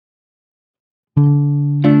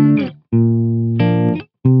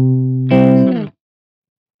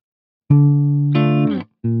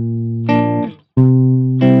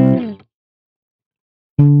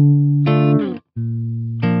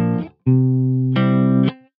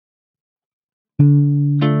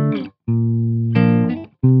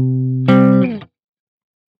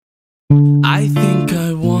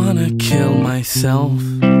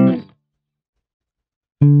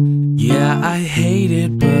I hate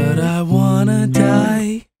it, but I wanna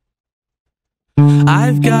die.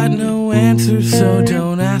 I've got no answers, so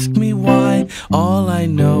don't ask me why. All I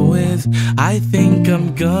know is I think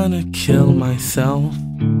I'm gonna kill myself.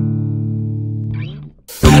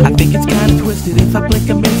 I think it's kinda twisted. If I blink,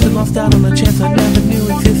 I'm instant, lost out on a chance I never knew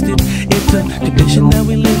existed. It's a condition that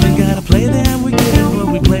we live in. Gotta play the hand we're given, but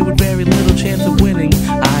we play with very little chance of winning.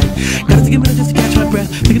 I gotta take a minute just to catch my breath.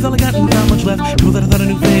 Think it's all I got and not much left. People that I thought I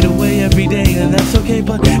knew fade away every day, and that's okay,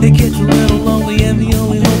 but it gets a little lonely. And the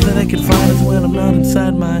only hope that I can find is when I'm not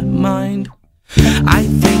inside my mind. I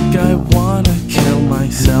think I wanna kill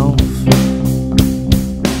myself.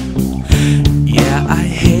 Yeah, I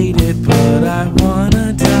hate it, but I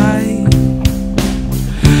wanna die.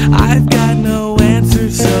 I've got no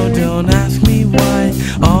answers, so don't ask me why.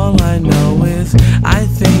 All I know is I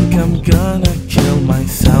think I'm gonna kill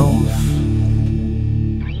myself.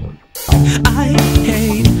 I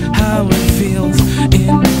hate how it feels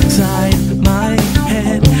inside my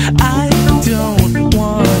head. I don't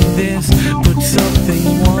want this, but something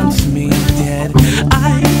wants me dead.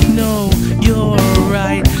 I know you're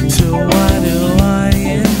right, so why do I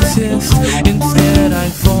insist? Instead I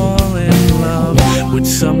fall in love with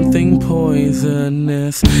something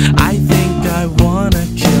poisonous. I think I wanna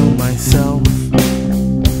kill myself.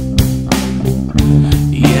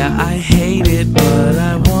 Yeah, I hate it, but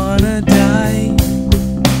I wanna die.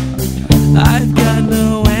 I've got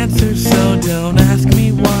no answers, so don't ask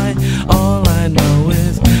me why. All I know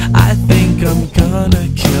is I think I'm gonna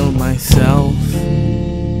kill myself.